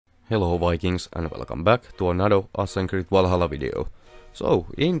Hello Vikings and welcome back to another Assassin's Creed Valhalla video. So,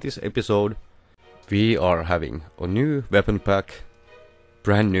 in this episode, we are having a new weapon pack,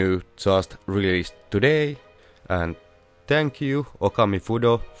 brand new, just released today. And thank you Okami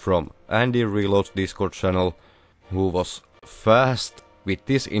Fudo from Andy Reload's Discord channel, who was fast with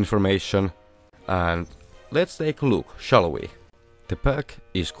this information. And let's take a look, shall we? The pack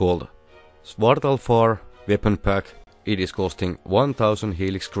is called Svartalfar Weapon Pack. It is costing 1000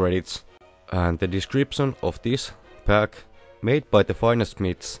 helix credits, and the description of this pack, made by the finest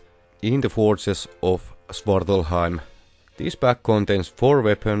smiths in the forges of Svartalfheim. This pack contains 4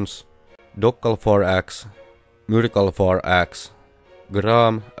 weapons: Dokkalfar axe, Myrkalfar axe,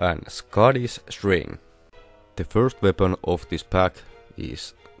 Gram and Skadi's string. The first weapon of this pack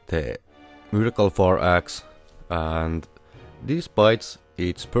is the Myrkalfar axe, and despite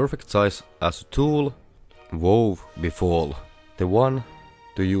its perfect size as a tool, woe befall the one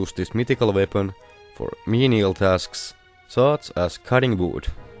to use this mythical weapon for menial tasks such as cutting wood.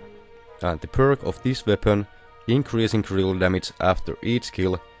 And the perk of this weapon, increasing critical damage after each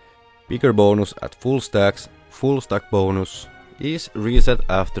kill, bigger bonus at full stacks, full stack bonus, is reset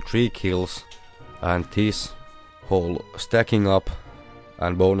after 3 kills, and this whole stacking up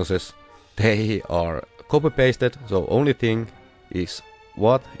and bonuses, they are copy pasted, so only thing is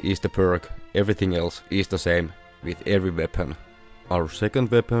what is the perk. Everything else is the same with every weapon. Our second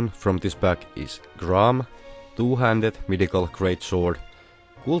weapon from this pack is Gram, two-handed mythical greatsword.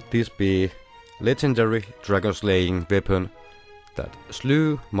 Could this be legendary dragon slaying weapon that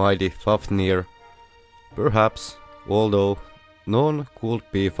slew mighty Fafnir? Perhaps, although none could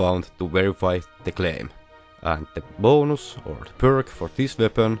be found to verify the claim. And the bonus or the perk for this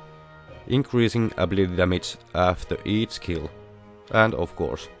weapon, increasing ability damage after each kill. And of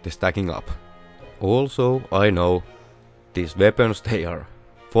course, the stacking up. Also, I know these weapons, they are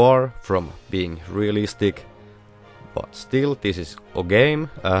far from being realistic, but still this is a game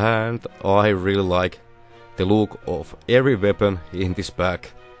and I really like the look of every weapon in this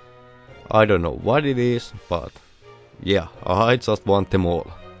pack. I don't know what it is, but yeah, I just want them all.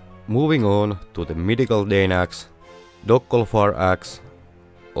 Moving on to the mythical Dane axe, Dokkalfar axe,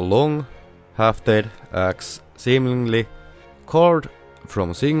 a long, hafted axe seemingly carved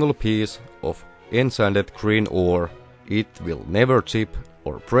from a single piece of enchanted green ore. It will never chip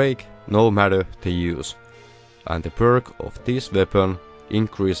or break, no matter the use. And the perk of this weapon,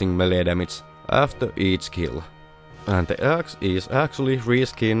 increasing melee damage after each kill. And the axe is actually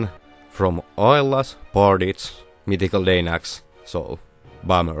reskin from Ailla's Bardit's mythical Dane axe, so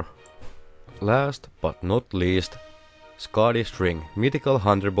bummer. Last but not least, Skadi's string mythical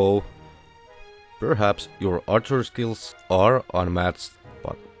hunter bow. Perhaps your archer skills are unmatched,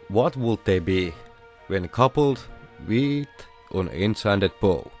 but what would they be when coupled with an enchanted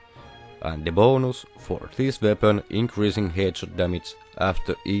bow? And the bonus for this weapon, increasing headshot damage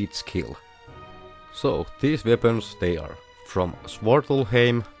after each kill. So these weapons, they are from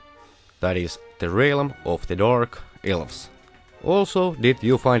Svartalfheim, that is the realm of the dark elves. Also, did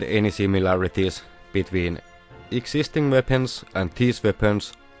you find any similarities between existing weapons and these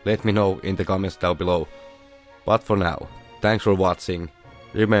weapons? Let me know in the comments down below. But for now, thanks for watching.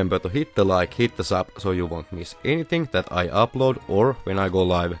 Remember to hit the like, hit the sub, so you won't miss anything that I upload or when I go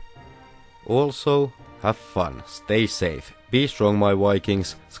live. Also, have fun, stay safe, be strong my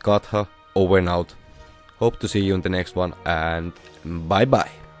Vikings, Skatha, over and out. Hope to see you in the next one, and bye bye.